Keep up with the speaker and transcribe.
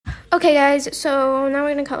Okay guys, so now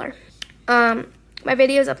we're gonna color. My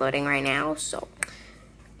video is uploading right now, so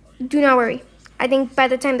do not worry. I think by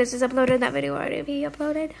the time this is uploaded, that video will already be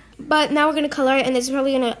uploaded. But now we're gonna color, and it's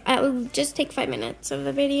probably gonna it'll just take 5 minutes of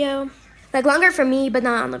the video. Like longer for me, but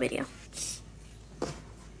not on the video.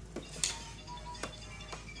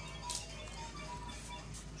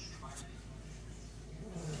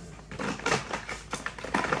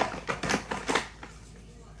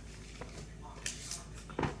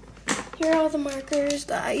 Here are all the markers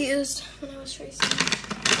that I used when I was tracing.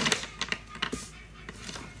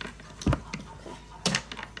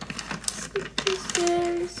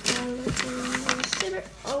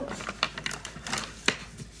 Oh,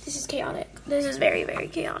 this is chaotic. This is very, very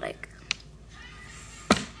chaotic.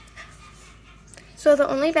 So the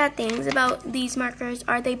only bad things about these markers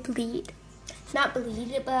are they bleed. Not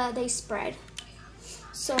bleed, but they spread.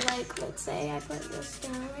 So like, let's say I put this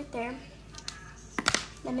down right there.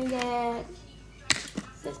 Let me get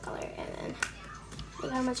this color, and then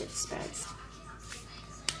look how much it spreads.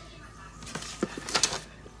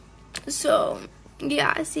 So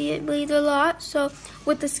yeah, see, it bleeds a lot. So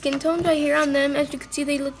with the skin tones right here on them, as you can see,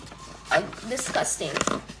 they look disgusting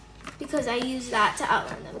because I use that to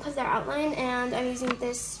outline them because they're outlined, and I'm using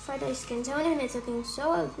this for the skin tone, and it's looking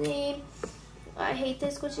so ugly. I hate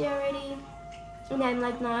this squishy already, and I'm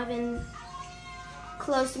like not even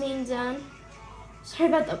close to being done. Sorry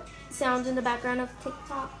about the sounds in the background of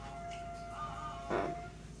TikTok.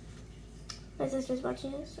 My sister's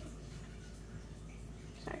watching this, so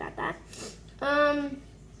sorry about that.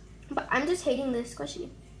 But I'm just hating this squishy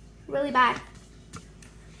really bad.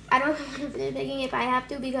 I don't want to finish making it if I have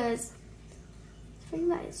to because it's for you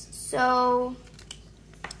guys. So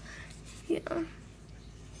yeah.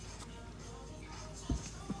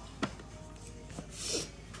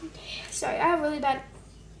 Okay, sorry, I have really bad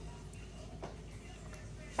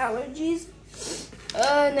allergies.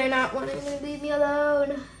 And they're not wanting to leave me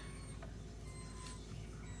alone.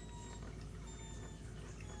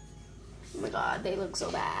 Oh my god, they look so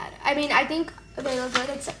bad. I mean, I think they look good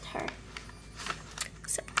except her.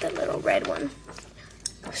 Except the little red one.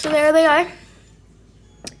 So there they are.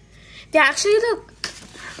 They actually look...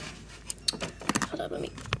 Hold up, let me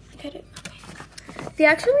get it. Okay. They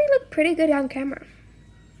actually look pretty good on camera.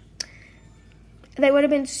 They would have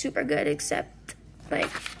been super good except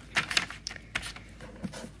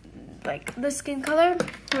like the skin color.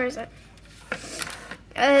 Where is it?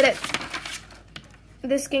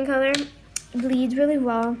 The skin color bleeds really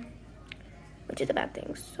well, which is a bad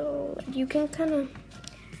thing. So you can kind of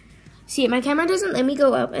see it. My camera doesn't let me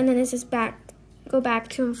go up, and then it says go back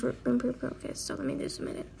to improve focus. So let me just a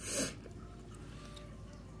minute.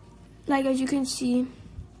 Like as you can see,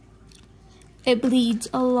 it bleeds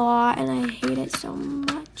a lot, and I hate it so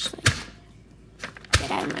much. Like,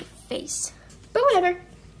 get out of my face. But whatever.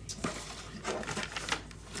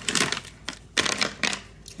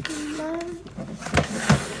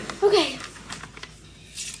 Okay.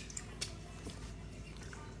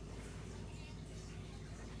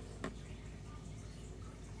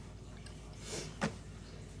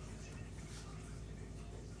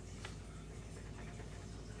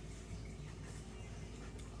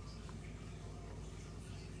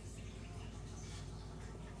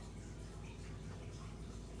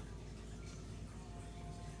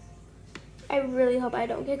 I really hope I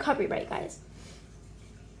don't get copyright, guys.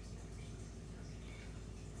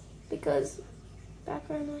 Because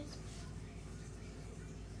background noise.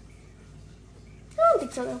 I don't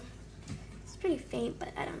think so though. It's pretty faint, but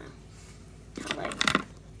I don't know.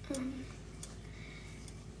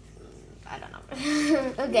 I don't know.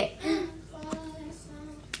 Okay.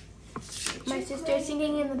 My sister's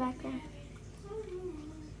singing in the background.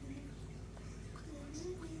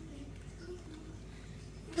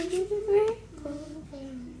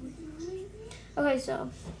 Okay, so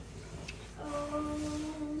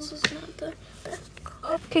this is not the best.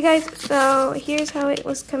 Okay guys, so here's how it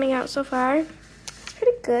was coming out so far. It's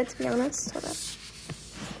pretty good, to be honest. Hold up.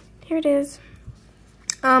 Here it is.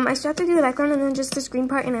 I still have to do the background and then just the screen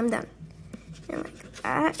part, and I'm done. And like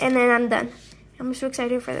that, and then I'm done. I'm so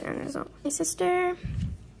excited for the end result. My sister,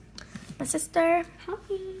 help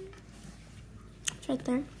me. It's right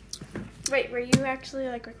there. Wait, were you actually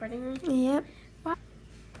like recording me? Yep. What?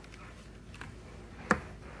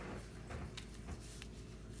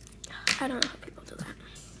 I don't know how people do that.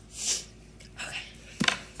 Okay.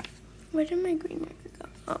 Where did my green marker go?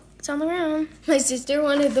 Oh, it's on the ground. My sister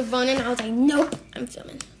wanted the phone, and I was like, nope, I'm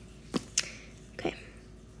filming. Okay.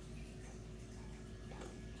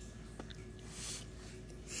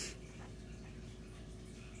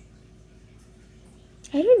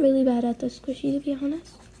 I did really bad at the squishy, to be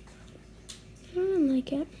honest. I don't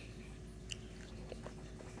like it.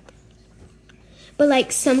 But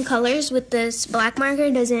like some colors with this black marker,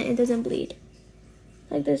 it doesn't bleed.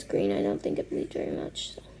 Like this green, I don't think it bleeds very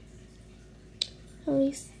much. So at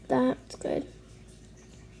least that's good.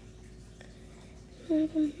 My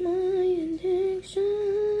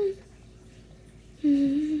addiction.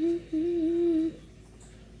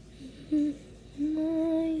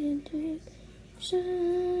 My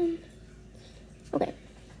addiction. Okay.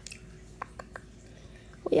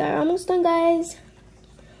 We are almost done, guys.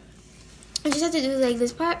 I just have to do like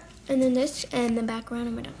this part, and then this, and the background,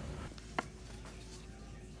 and we're done.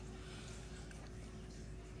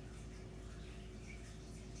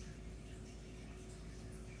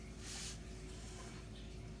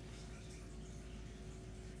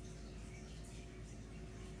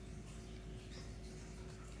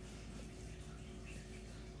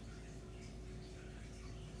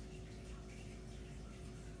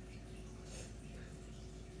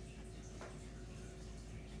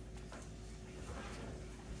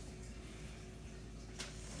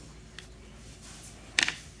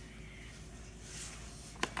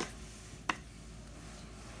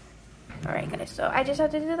 Alright guys, so I just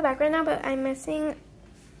have to do the background now, but I'm missing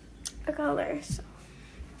a color, so.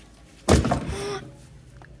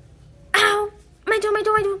 Ow! My toe.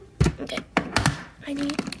 Okay. I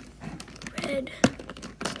need red.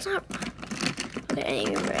 It's not. Okay, I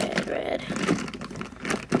need red.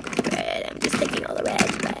 I'm just taking all the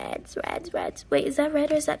reds. Wait, is that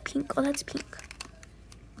red or is that pink? Oh, that's pink.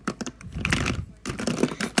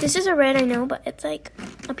 This is a red, I know, but it's like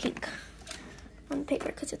a pink on paper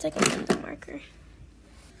because it's like a pencil marker.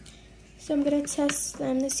 So I'm gonna test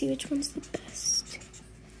them to see which one's the best.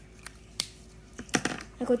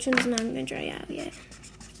 Like which one's not gonna dry out yet.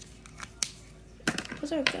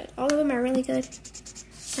 Those are good. All of them are really good.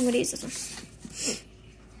 I'm gonna use this one.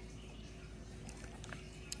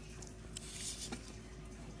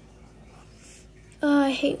 Oh,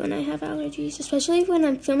 I hate when I have allergies, especially when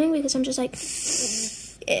I'm filming because I'm just like,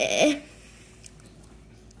 eh.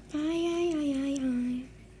 Ay.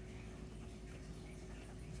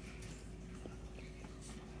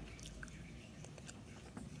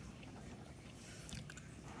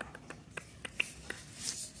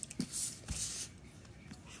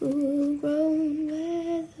 Full grown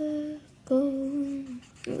weather gone.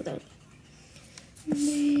 Oh, that.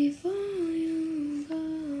 Before you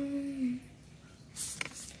gone.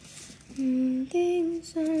 Think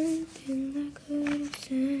something that could have said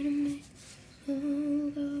to me all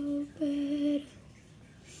go better.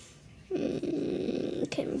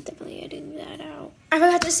 Okay, I'm definitely editing that out. I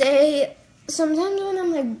forgot to say, sometimes when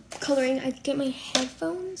I'm like coloring, I get my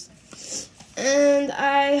headphones and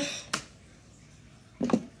I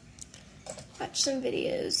watch some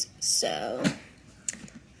videos. So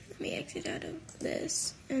let me exit out of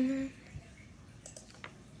this and then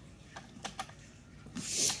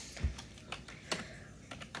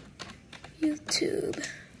YouTube.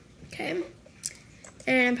 Okay.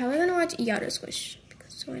 And I'm probably gonna watch Yada Squish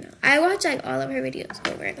because why not? I watch like all of her videos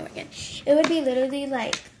over and over again. It would be literally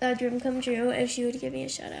like a dream come true if she would give me a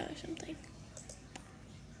shout out or something.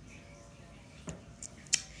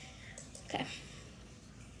 Okay.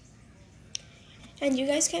 And you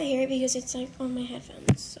guys can't hear it because it's like on my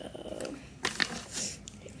headphones, so.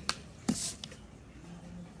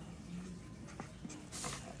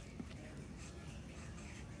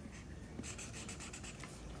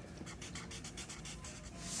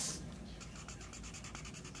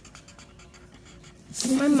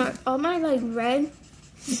 All my like red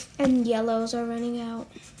and yellows are running out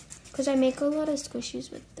because I make a lot of squishies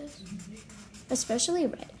with this, especially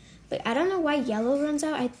red. But I don't know why yellow runs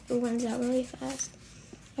out. It runs out really fast.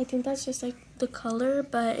 I think that's just like the color,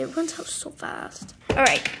 but it runs out so fast. All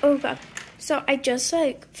right. Oh god. So I just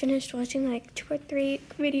like finished watching like 2 or 3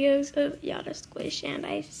 videos of Yada Squish, and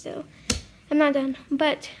I'm not done.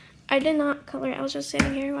 But I did not color. I was just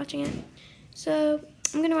sitting here watching it. So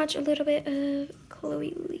I'm gonna watch a little bit of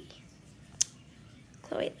Chloe Lee.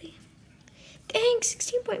 Dang,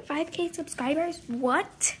 16.5K subscribers.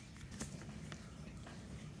 What?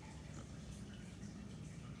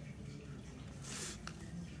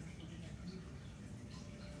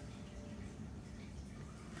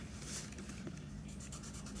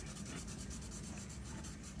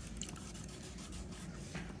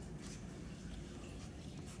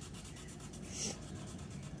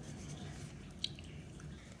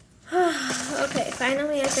 Okay,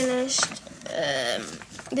 finally I finished.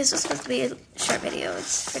 This was supposed to be a short video.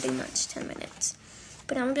 It's pretty much 10 minutes.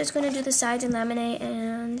 But I'm just going to do the sides and laminate,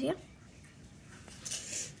 and yeah.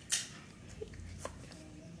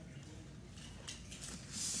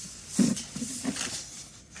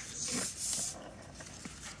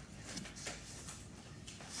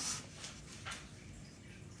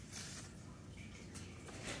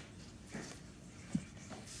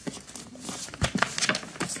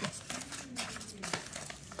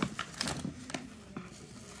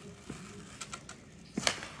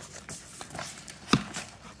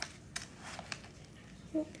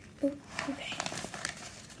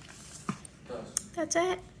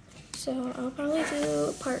 that's it. So I'll probably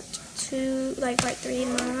do part 2, like part 3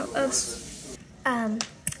 tomorrow of,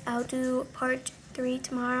 I'll do part 3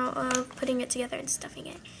 tomorrow of putting it together and stuffing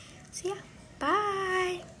it. So yeah,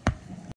 bye.